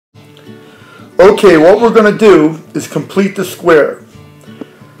Okay, what we're going to do is complete the square.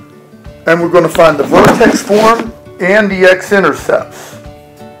 And we're going to find the vertex form and the X-intercepts.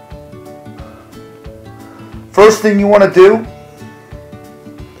 First thing you want to do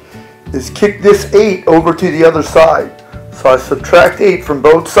is kick this 8 over to the other side. So I subtract 8 from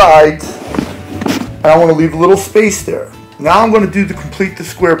both sides, and I want to leave a little space there. Now I'm going to do the complete the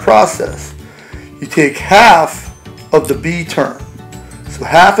square process. You take half of the b term. So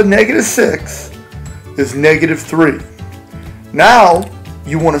half of -6 is -3. Now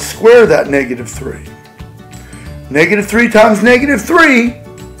you want to square that -3. -3 times -3,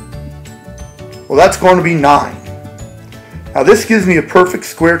 well, that's going to be 9. Now this gives me a perfect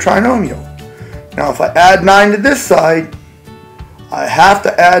square trinomial. Now if I add 9 to this side, I have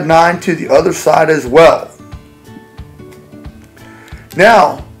to add 9 to the other side as well.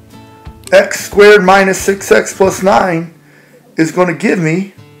 Now x squared minus 6x plus 9 is going to give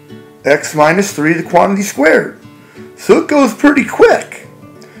me x minus 3, the quantity squared. So it goes pretty quick.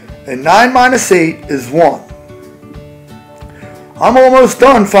 And 9 minus 8 is 1. I'm almost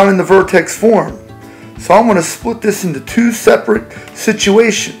done finding the vertex form. So I'm going to split this into two separate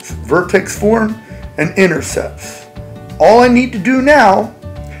situations, vertex form and intercepts. All I need to do now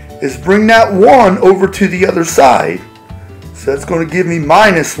is bring that 1 over to the other side. So that's going to give me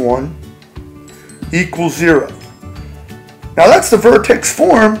 -1 equals 0. Now that's the vertex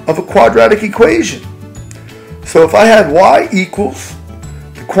form of a quadratic equation. So if I had y equals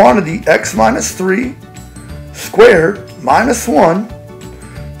the quantity x minus 3 squared minus 1,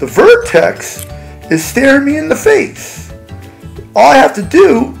 the vertex is staring me in the face. All I have to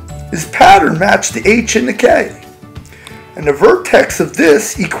do is pattern match the h and the k. And the vertex of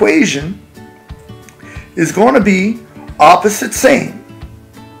this equation is going to be opposite same.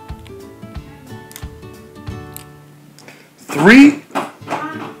 3,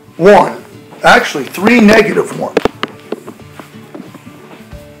 1. Actually, 3, -1.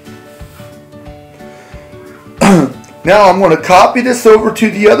 Now I'm going to copy this over to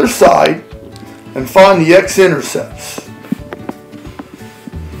the other side and find the x-intercepts.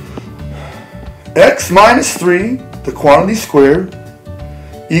 X minus 3, the quantity squared,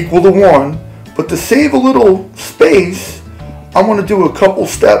 equal to 1. But to save a little space, I'm going to do a couple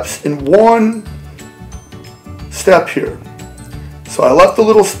steps in one step here. So I left a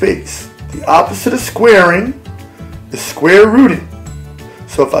little space. The opposite of squaring is square rooting.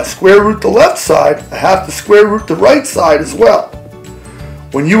 So if I square root the left side, I have to square root the right side as well.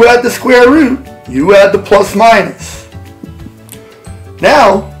 When you add the square root, you add the plus minus. Now,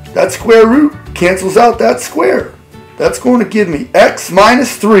 that square root cancels out that square. That's going to give me x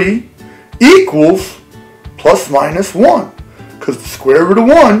minus 3 equals plus minus 1. Because the square root of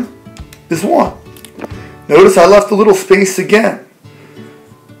 1 is 1. Notice I left a little space again.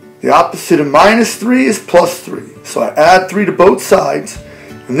 The opposite of -3 is +3. So I add 3 to both sides.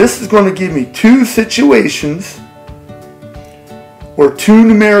 And this is going to give me two situations or two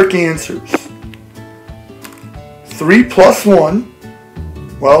numeric answers. 3 plus 1,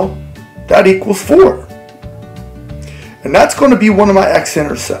 well, that equals 4. And that's going to be one of my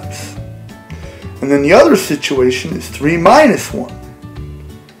x-intercepts. And then the other situation is 3 minus 1.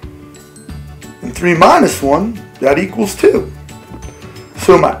 And 3 minus 1, that equals 2.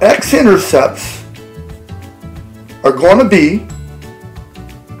 So my x-intercepts are going to be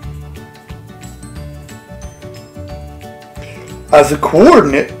as a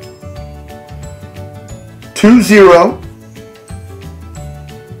coordinate 2, 0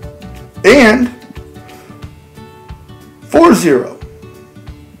 and 4, 0.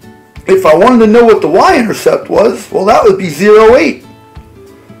 If I wanted to know what the y-intercept was, well, that would be 0, 8.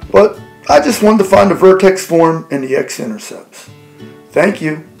 But I just wanted to find the vertex form and the x-intercepts. Thank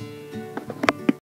you.